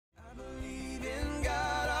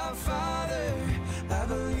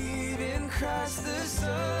Christ the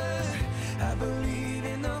Son. I believe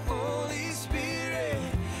in the Holy Spirit.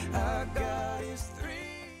 Our God is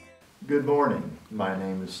three. Good morning. My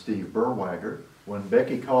name is Steve Berwager. When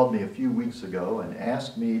Becky called me a few weeks ago and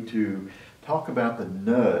asked me to talk about the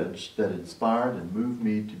nudge that inspired and moved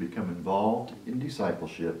me to become involved in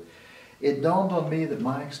discipleship, it dawned on me that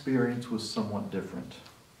my experience was somewhat different.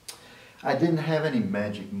 I didn't have any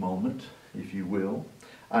magic moment, if you will.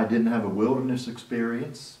 I didn't have a wilderness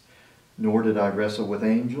experience, nor did I wrestle with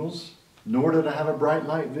angels, nor did I have a bright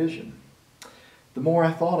light vision. The more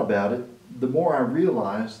I thought about it, the more I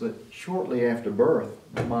realized that shortly after birth,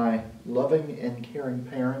 my loving and caring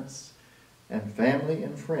parents and family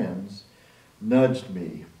and friends nudged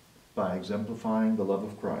me by exemplifying the love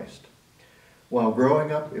of Christ. While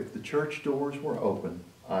growing up, if the church doors were open,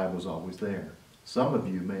 I was always there. Some of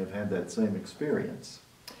you may have had that same experience.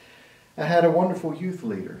 I had a wonderful youth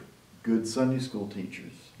leader, good Sunday school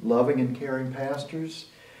teachers, loving and caring pastors,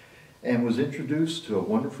 and was introduced to a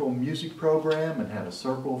wonderful music program and had a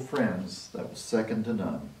circle of friends that was second to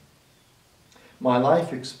none. My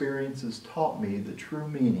life experiences taught me the true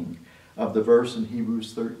meaning of the verse in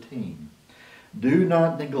Hebrews 13. Do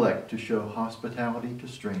not neglect to show hospitality to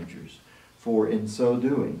strangers, for in so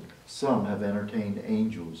doing, some have entertained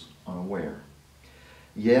angels unaware.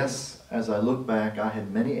 Yes, as I look back, I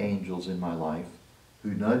had many angels in my life who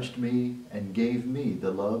nudged me and gave me the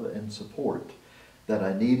love and support that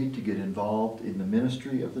I needed to get involved in the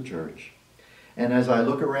ministry of the church. And as I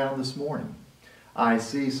look around this morning, I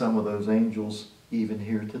see some of those angels even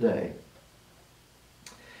here today.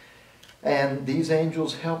 And these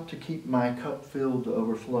angels helped to keep my cup filled to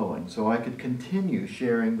overflowing so I could continue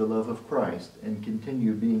sharing the love of Christ and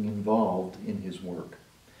continue being involved in His work.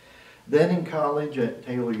 Then in college at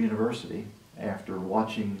Taylor University, after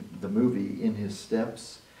watching the movie In His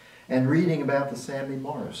Steps and reading about the Sammy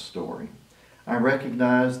Morris story, I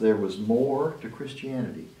recognized there was more to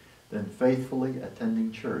Christianity than faithfully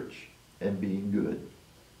attending church and being good.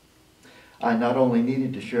 I not only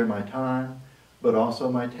needed to share my time, but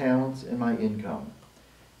also my talents and my income.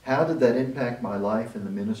 How did that impact my life in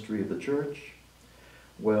the ministry of the church?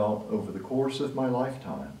 Well, over the course of my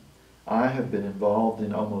lifetime, I have been involved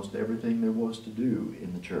in almost everything there was to do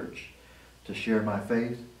in the church to share my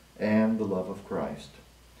faith and the love of Christ.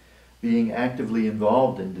 Being actively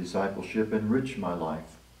involved in discipleship enriched my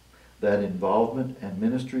life. That involvement and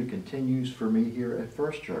ministry continues for me here at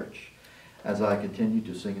First Church as I continue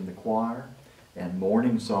to sing in the choir and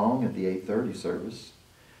morning song at the 8:30 service.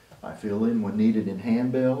 I fill in when needed in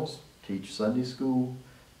handbells, teach Sunday school,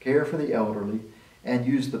 care for the elderly, and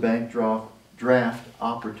use the bank draft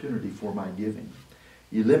opportunity for my giving,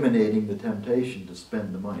 eliminating the temptation to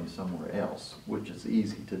spend the money somewhere else, which is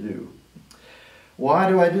easy to do. Why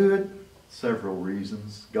do I do it? Several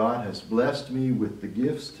reasons. God has blessed me with the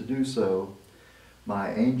gifts to do so.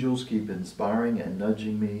 My angels keep inspiring and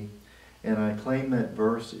nudging me, and I claim that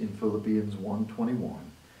verse in Philippians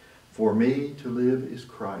 1:21. For me to live is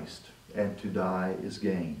Christ, and to die is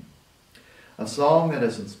gain. A song that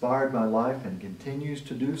has inspired my life and continues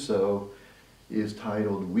to do so is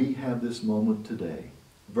titled, We Have This Moment Today.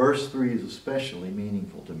 Verse 3 is especially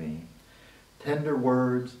meaningful to me. Tender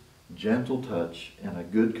words, gentle touch, and a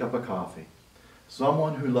good cup of coffee.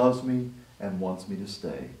 Someone who loves me and wants me to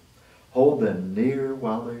stay. Hold them near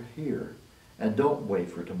while they're here, and don't wait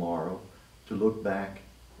for tomorrow to look back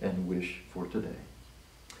and wish for today.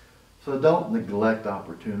 So don't neglect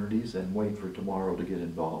opportunities and wait for tomorrow to get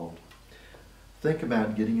involved. Think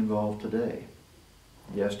about getting involved today.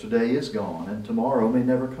 Yesterday is gone, and tomorrow may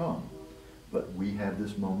never come, but we have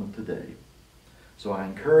this moment today. So I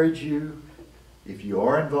encourage you, if you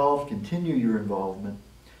are involved, continue your involvement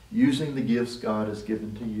using the gifts God has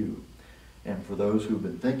given to you. And for those who've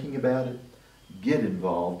been thinking about it, get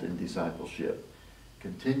involved in discipleship,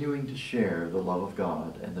 continuing to share the love of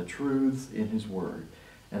God and the truths in His Word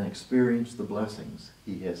and experience the blessings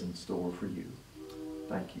He has in store for you.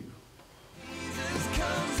 Thank you. Jesus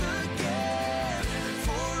comes again.